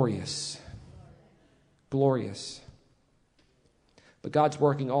 Glorious. Glorious. But God's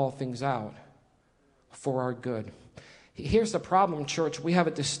working all things out for our good. Here's the problem, church. We have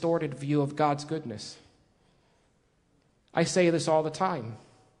a distorted view of God's goodness. I say this all the time.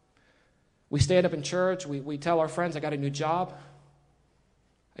 We stand up in church. We tell our friends, I got a new job.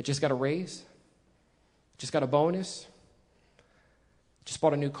 I just got a raise. Just got a bonus. Just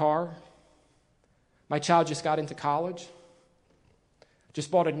bought a new car. My child just got into college. Just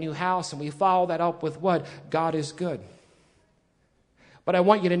bought a new house, and we follow that up with what? God is good. But I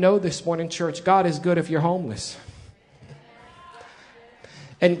want you to know this morning, church, God is good if you're homeless.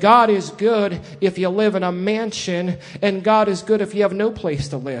 And God is good if you live in a mansion, and God is good if you have no place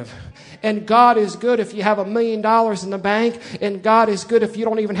to live. And God is good if you have $1 million in the bank, and God is good if you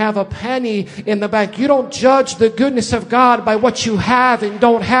don't even have a penny in the bank. You don't judge the goodness of God by what you have and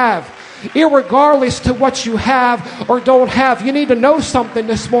don't have. Irregardless to what you have or don't have, you need to know something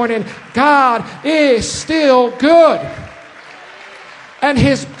this morning. God is still good. And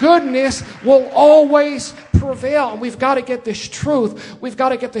His goodness will always prevail. And we've got to get this truth. We've got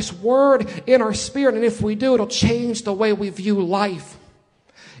to get this word in our spirit. And if we do, it'll change the way we view life.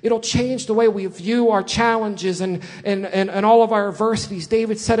 It'll change the way we view our challenges and all of our adversities.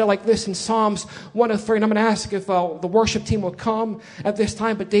 David said it like this in Psalms 103. And I'm going to ask if the worship team will come at this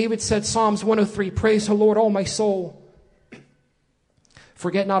time. But David said, Psalms 103, praise the Lord, O my soul.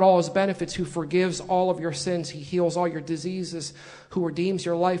 Forget not all His benefits, who forgives all of your sins. He heals all your diseases, who redeems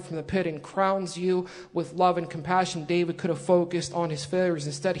your life from the pit and crowns you with love and compassion. David could have focused on his failures.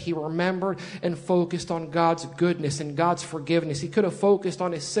 Instead, he remembered and focused on God's goodness and God's forgiveness. He could have focused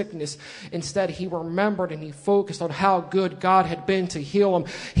on his sickness. Instead, he remembered and he focused on how good God had been to heal him.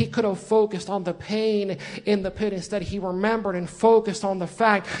 He could have focused on the pain in the pit. Instead, he remembered and focused on the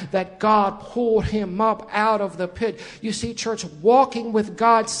fact that God pulled him up out of the pit. You see, church, walking with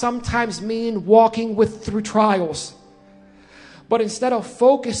God sometimes mean walking through trials. But instead of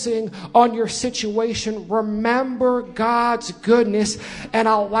focusing on your situation, remember God's goodness and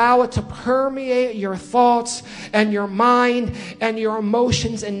allow it to permeate your thoughts and your mind and your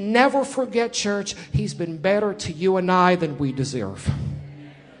emotions. And never forget, church, He's been better to you and I than we deserve.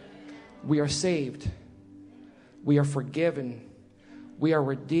 We are saved. We are forgiven. We are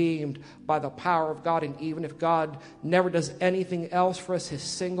redeemed by the power of God. And even if God never does anything else for us, His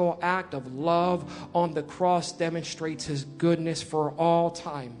single act of love on the cross demonstrates His goodness for all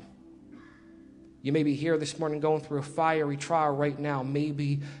time. You may be here this morning going through a fiery trial right now.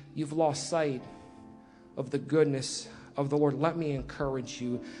 Maybe you've lost sight of the goodness of the Lord. Let me encourage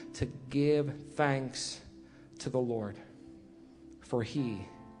you to give thanks to the Lord, for He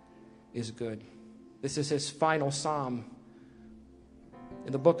is good. This is his final psalm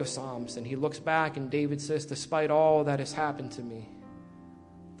in the book of Psalms, and he looks back and David says, despite all that has happened to me,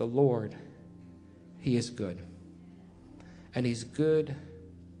 the Lord, He is good. And He's good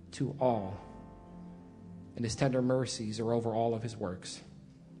to all. And His tender mercies are over all of His works.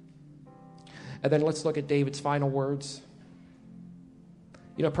 And then let's look at David's final words.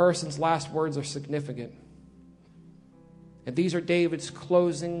 You know, a person's last words are significant. And these are David's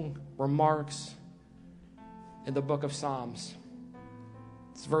closing remarks in the book of Psalms.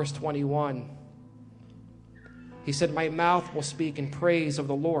 It's verse 21. He said, my mouth will speak in praise of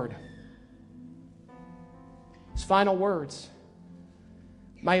the Lord. His final words.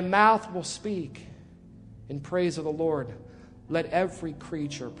 My mouth will speak in praise of the Lord. Let every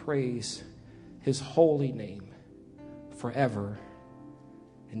creature praise His holy name forever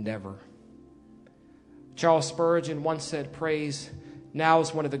and ever. Charles Spurgeon once said, praise now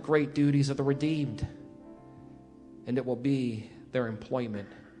is one of the great duties of the redeemed, and it will be their employment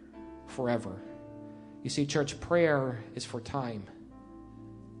forever. You see, church, prayer is for time,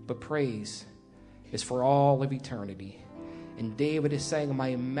 but praise is for all of eternity. And David is saying,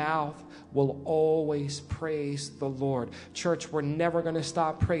 my mouth will always praise the Lord. Church, we're never going to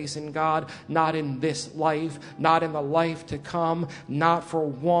stop praising God, not in this life, not in the life to come, not for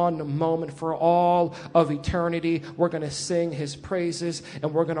one moment, for all of eternity. We're going to sing His praises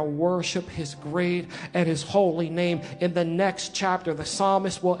and we're going to worship His great and His holy name. In the next chapter, the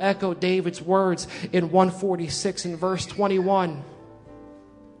psalmist will echo David's words in 146 in verse 21.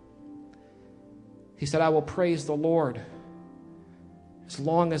 He said, I will praise the Lord as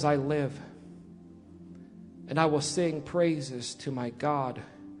long as I live, and I will sing praises to my God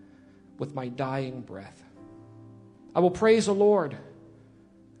with my dying breath. I will praise the Lord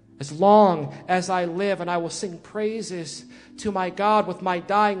as long as I live, and I will sing praises to my God with my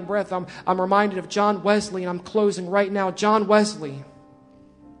dying breath. I'm reminded of John Wesley, and I'm closing right now. John Wesley,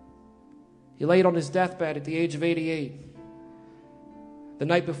 he laid on his deathbed at the age of 88. The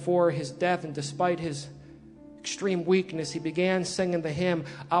night before his death, and despite his extreme weakness, he began singing the hymn,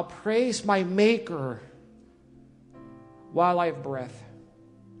 I'll praise my Maker while I have breath.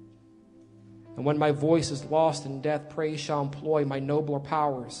 And when my voice is lost in death, praise shall employ my nobler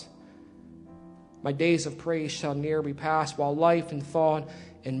powers. My days of praise shall ne'er be past, while life and thought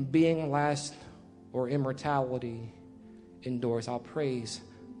and being last, or immortality endures. I'll praise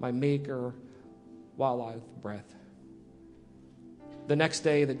my Maker while I have breath. the next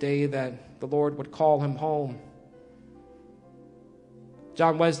day, the day that the Lord would call him home,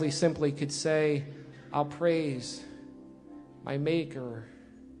 John Wesley simply could say, I'll praise my Maker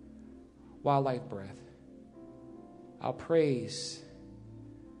while I have breath. I'll praise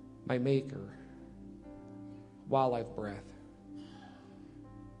my Maker while I have breath.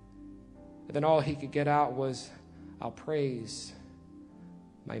 And then all he could get out was, I'll praise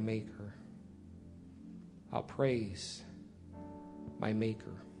my Maker. I'll praise my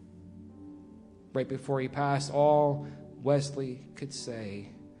Maker. Right before he passed, all Wesley could say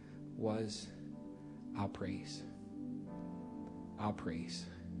was, I'll praise. I'll praise.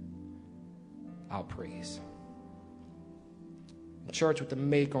 I'll praise. In church, with the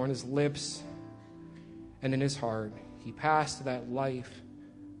Maker on his lips and in his heart, he passed to that life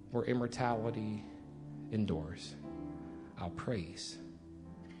where immortality endures. I'll praise.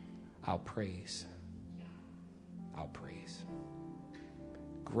 I'll praise. I'll praise.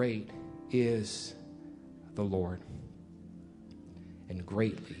 Great is the Lord, and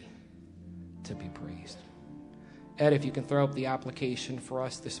greatly to be praised. Ed, if you can throw up the application for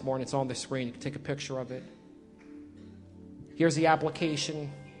us this morning. It's on the screen. You can take a picture of it. Here's the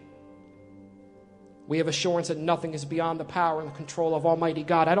application. We have assurance that nothing is beyond the power and the control of Almighty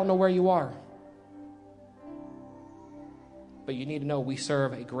God. I don't know where you are, but you need to know we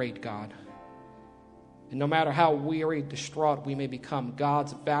serve a great God. And no matter how weary, distraught we may become,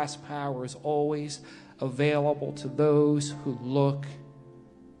 God's vast power is always available to those who look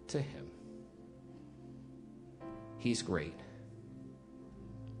to him. He's great,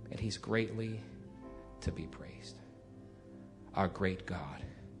 and he's greatly to be praised. Our great God.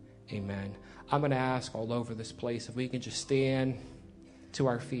 Amen. I'm going to ask all over this place if we can just stand to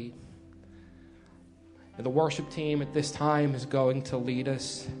our feet. And the worship team at this time is going to lead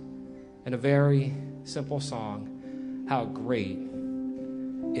us in a very simple song, How Great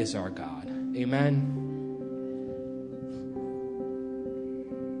is Our God. Amen.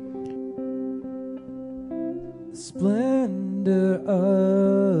 The splendor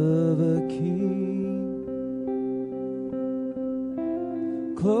of a king,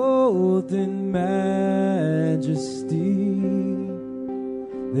 clothed in majesty,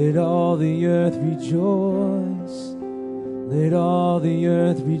 let all the earth rejoice, let all the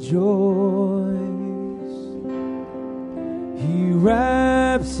earth rejoice. He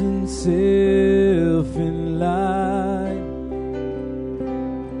wraps himself in light,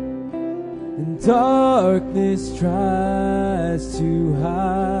 and darkness tries to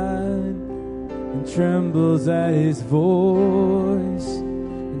hide, and trembles at his voice,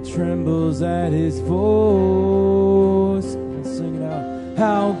 and trembles at his voice. And sing it out.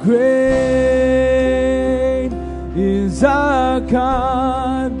 How great is our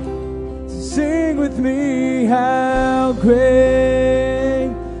God? So sing with me. How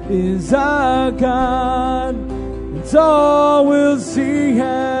great is our God? And all will see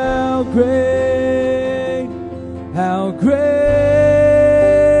how great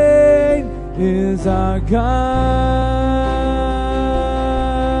is our God.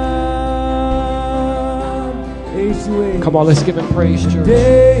 Age to age. Come on, let's give him praise, church.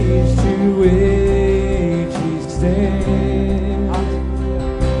 Age to age he stands,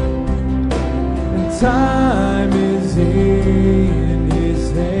 and time is in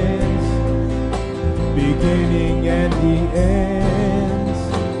his hands, beginning and the end,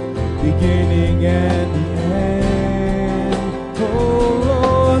 beginning and the end. Oh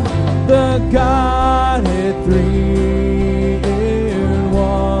Lord, the Godhead three in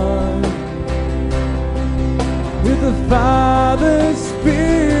one, with the Father,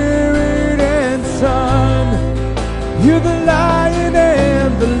 Spirit, and Son. You're the Lion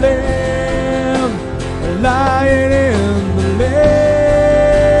and the Lamb, the Lion and the Lamb.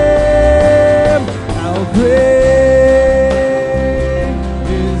 How great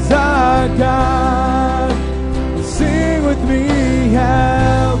is our God? Sing with me.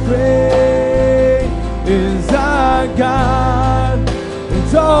 How great is our God?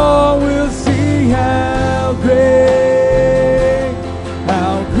 And all will see how great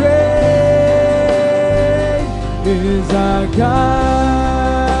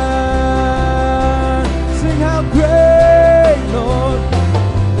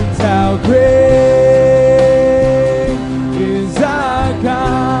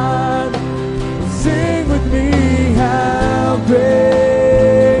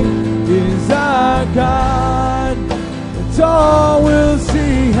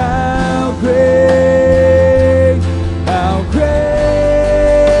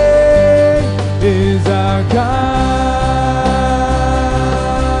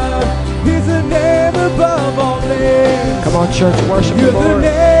on, church, worship the You're the Lord.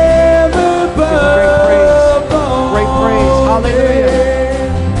 name above all Great praise. Hallelujah.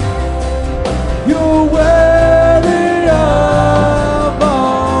 names. You're worthy of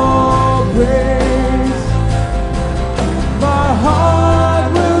all praise. My heart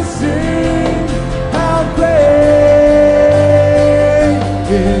will sing how great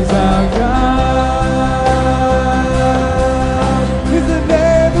is our God. He's the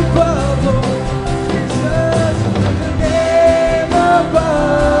name above all. Jesus is the name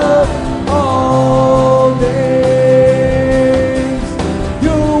above all names.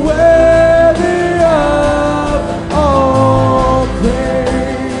 You're worthy of all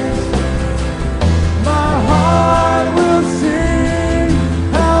praise. My heart will sing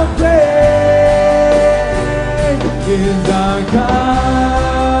how great is our God,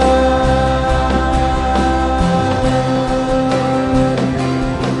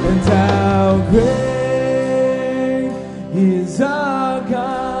 and how great is our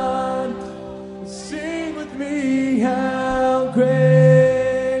God. Sing with me, how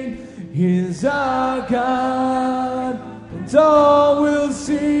great is our God, and all will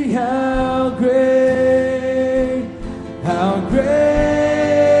see how great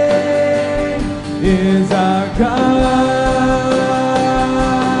is our God.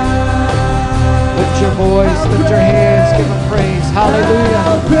 Lift your voice, lift your hands, give him praise. Hallelujah.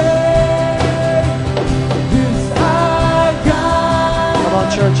 How great is our God. Come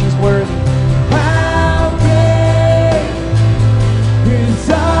on, church, he's worthy. How great is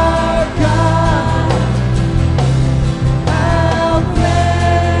our God.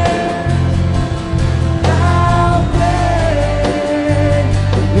 How great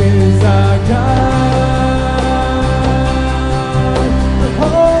is our God. The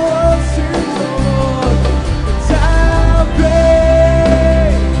whole world sings, Lord. It's how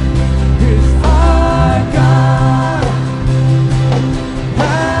great is our God.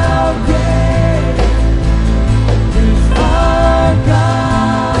 How great is our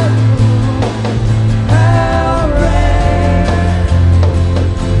God. How great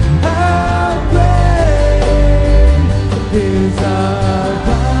is our God.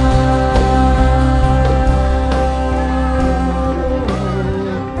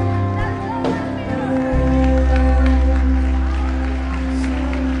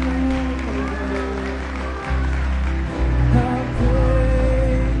 How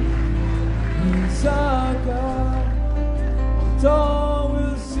great is our God. And all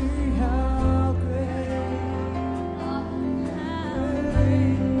will see how great.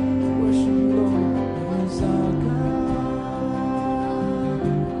 Worship the Lord is our God.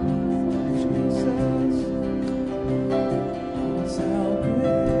 Jesus is how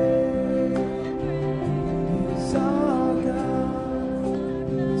great is our God.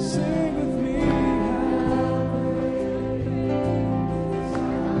 Sing with me, how great is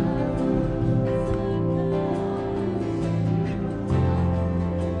our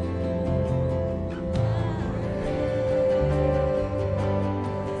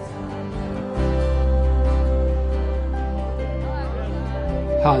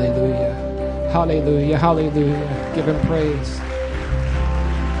Hallelujah. Hallelujah. Hallelujah. Give him praise.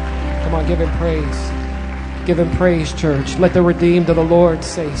 Come on, give him praise. Give him praise, church. Let the redeemed of the Lord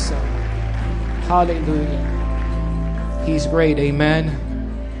say so. Hallelujah. He's great. Amen.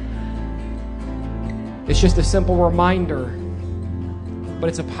 It's just a simple reminder, but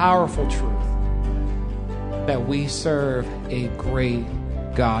it's a powerful truth that we serve a great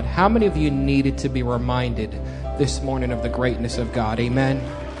God. How many of you needed to be reminded this morning of the greatness of God? Amen.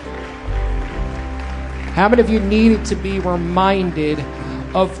 How many of you needed to be reminded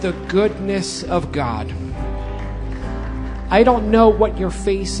of the goodness of God? I don't know what you're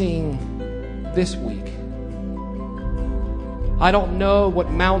facing this week. I don't know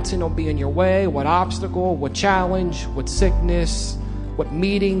what mountain will be in your way, what obstacle, what challenge, what sickness, what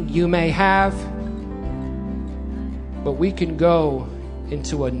meeting you may have. But we can go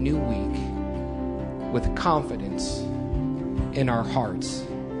into a new week with confidence in our hearts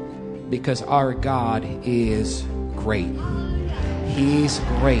because our God is great. He's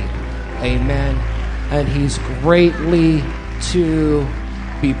great. Amen. And he's greatly to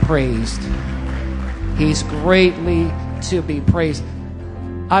be praised. He's greatly to be praised.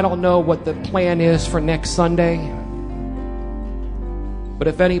 I don't know what the plan is for next Sunday, but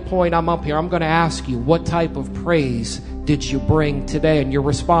if any point I'm up here, I'm going to ask you, what type of praise did you bring today? And your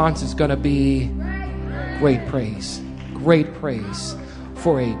response is going to be great praise. Great praise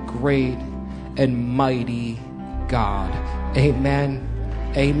for a great and mighty God. Amen.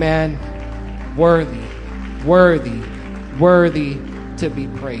 Amen. Worthy, worthy, worthy to be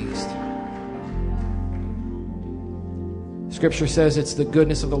praised. Scripture says it's the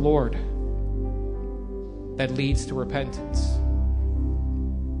goodness of the Lord that leads to repentance.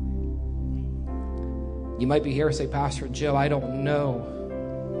 You might be here and say, Pastor Joe, I don't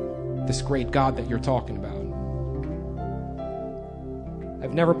know this great God that you're talking about.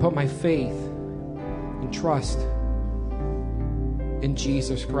 I've never put my faith and trust in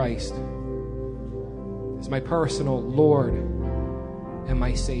Jesus Christ as my personal Lord and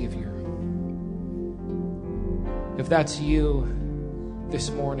my Savior. If that's you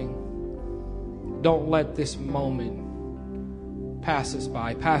this morning, don't let this moment pass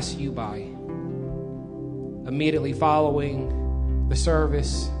you by. Immediately following the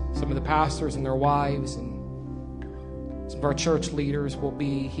service, some of the pastors and their wives and some of our church leaders will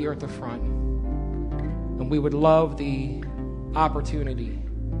be here at the front. And we would love the opportunity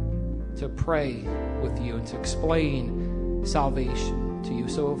to pray with you and to explain salvation to you.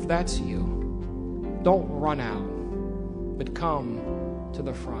 So if that's you, don't run out, but come to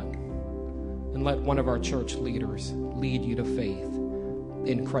the front and let one of our church leaders lead you to faith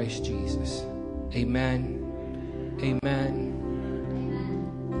in Christ Jesus. Amen. Amen.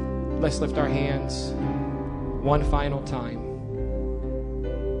 Let's lift our hands one final time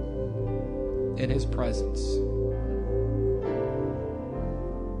in His presence.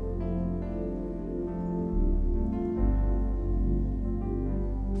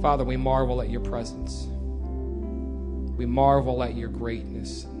 Father, we marvel at your presence. We marvel at your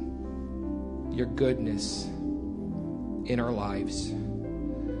greatness, your goodness in our lives.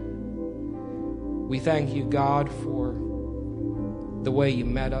 We thank you, God, for the way you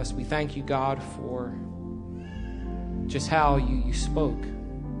met us. We thank you, God, for just how you spoke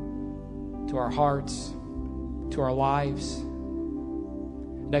to our hearts, to our lives.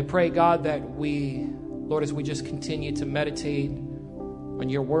 And I pray, God, that we, Lord, as we just continue to meditate on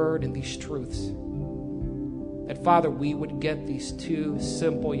your word and these truths, that, Father, we would get these two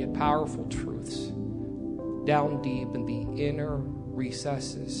simple yet powerful truths down deep in the inner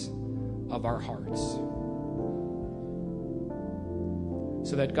recesses of our hearts.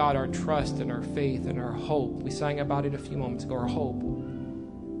 So that, God, our trust and our faith and our hope, we sang about it a few moments ago, our hope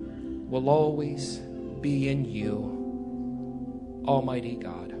will always be in you, Almighty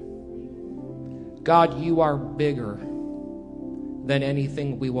God. God, you are bigger than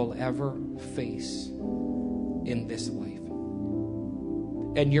anything we will ever face in this life.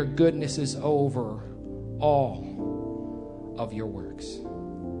 And your goodness is over all of your works.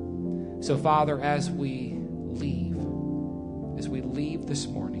 So, Father, as we leave this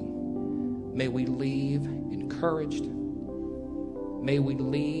morning, may we leave encouraged. May we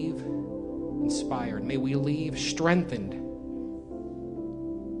leave inspired. May we leave strengthened.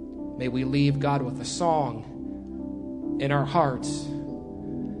 May we leave, God, with a song in our hearts,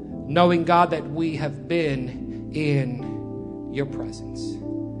 knowing, God, that we have been in your presence.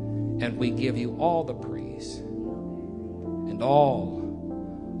 And we give you all the praise and all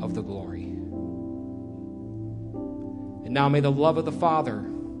of the glory. And now may the love of the Father,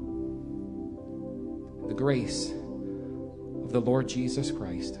 the grace of the Lord Jesus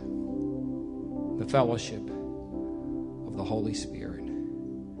Christ, the fellowship of the Holy Spirit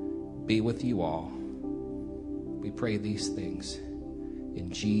be with you all. We pray these things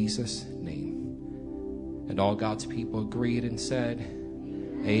in Jesus' name. And all God's people agreed and said,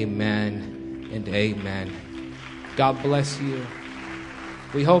 amen and amen. God bless you.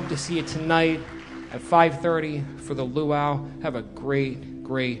 We hope to see you tonight at 5:30 for the luau. Have a great,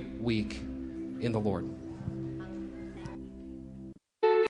 great week in the Lord.